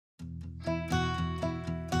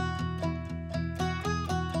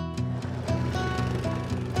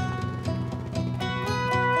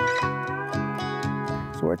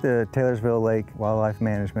We're at the Taylorsville Lake Wildlife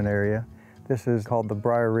Management Area. This is called the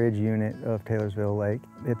Briar Ridge unit of Taylorsville Lake.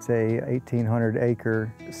 It's a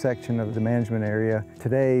 1,800-acre section of the management area.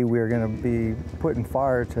 Today we are going to be putting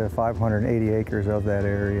fire to 580 acres of that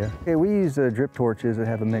area. We use drip torches that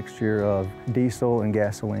have a mixture of diesel and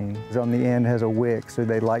gasoline. On the end has a wick, so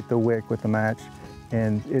they light the wick with the match,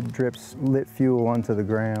 and it drips lit fuel onto the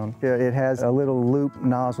ground. It has a little loop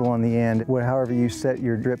nozzle on the end. However you set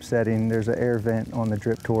your drip setting, there's an air vent on the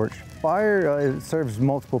drip torch. Fire it serves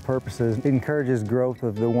multiple purposes. It encourages growth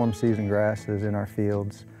of the warm season grasses in our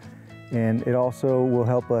fields, and it also will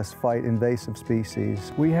help us fight invasive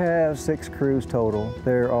species. We have 6 crews total.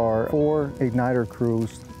 There are 4 igniter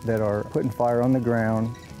crews that are putting fire on the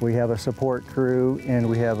ground. We have a support crew, and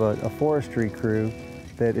we have a forestry crew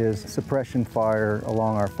that is suppression fire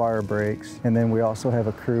along our fire breaks. And then we also have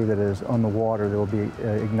a crew that is on the water that will be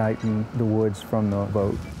igniting the woods from the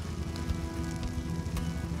boat.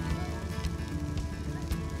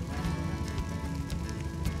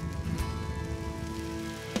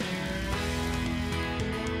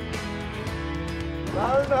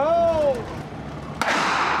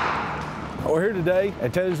 We're here today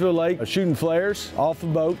at Taylorsville Lake shooting flares off the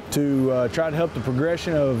boat to try to help the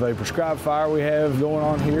progression of a prescribed fire we have going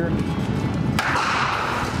on here.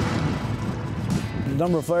 The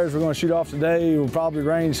number of flares we're going to shoot off today will probably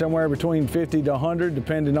range somewhere between 50 to 100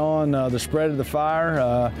 depending on the spread of the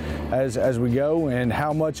fire as we go and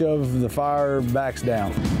how much of the fire backs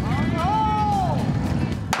down.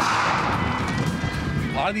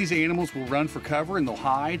 A lot of these animals will run for cover and they'll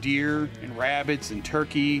hide. Deer and rabbits and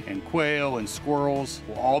turkey and quail and squirrels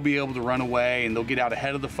will all be able to run away, and they'll get out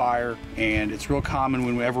ahead of the fire. And it's real common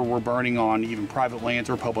whenever we're burning on even private lands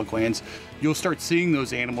or public lands, you'll start seeing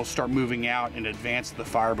those animals start moving out in advance of the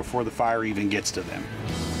fire before the fire even gets to them.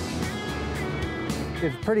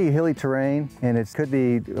 It's pretty hilly terrain, and it could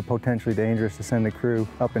be potentially dangerous to send a crew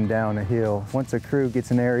up and down a hill. Once a crew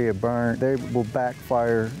gets an area burnt, they will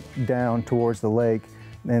backfire down towards the lake,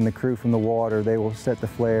 and the crew from the water, they will set the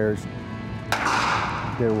flares.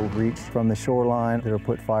 They will reach from the shoreline. They'll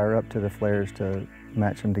put fire up to the flares to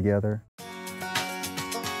match them together.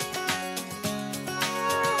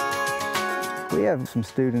 We have some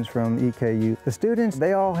students from EKU. The students,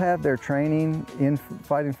 they all have their training in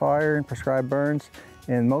fighting fire and prescribed burns,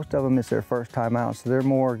 and most of them it's their first time out, so they're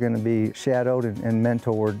more going to be shadowed and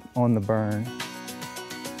mentored on the burn.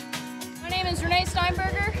 My name is Renee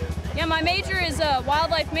Steinberger. Yeah, my major is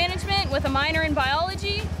wildlife management with a minor in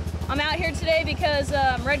biology. I'm out here today because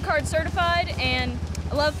I'm Red Card certified and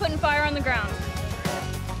I love putting fire on the ground.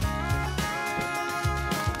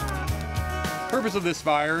 The purpose of this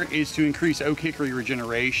fire is to increase oak hickory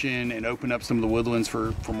regeneration and open up some of the woodlands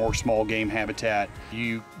for more small game habitat.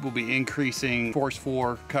 You will be increasing forest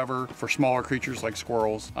floor cover for smaller creatures like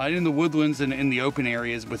squirrels. In the woodlands and in the open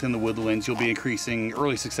areas within the woodlands, you'll be increasing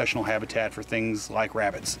early successional habitat for things like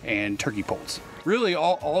rabbits and turkey poults. Really,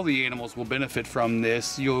 all the animals will benefit from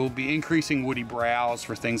this. You'll be increasing woody browse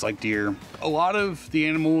for things like deer. A lot of the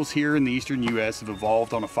animals here in the eastern U.S. have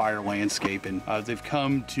evolved on a fire landscape, and they've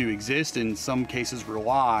come to exist in some cases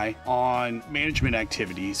rely on management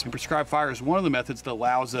activities. And prescribed fire is one of the methods that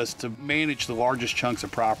allows us to manage the largest chunks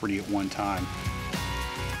of property at one time.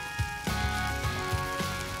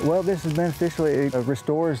 Well, this is beneficial. It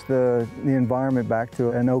restores the environment back to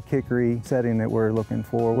an oak hickory setting that we're looking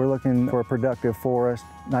for. We're looking for a productive forest,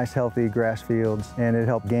 nice healthy grass fields, and it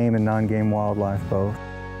helps game and non-game wildlife both.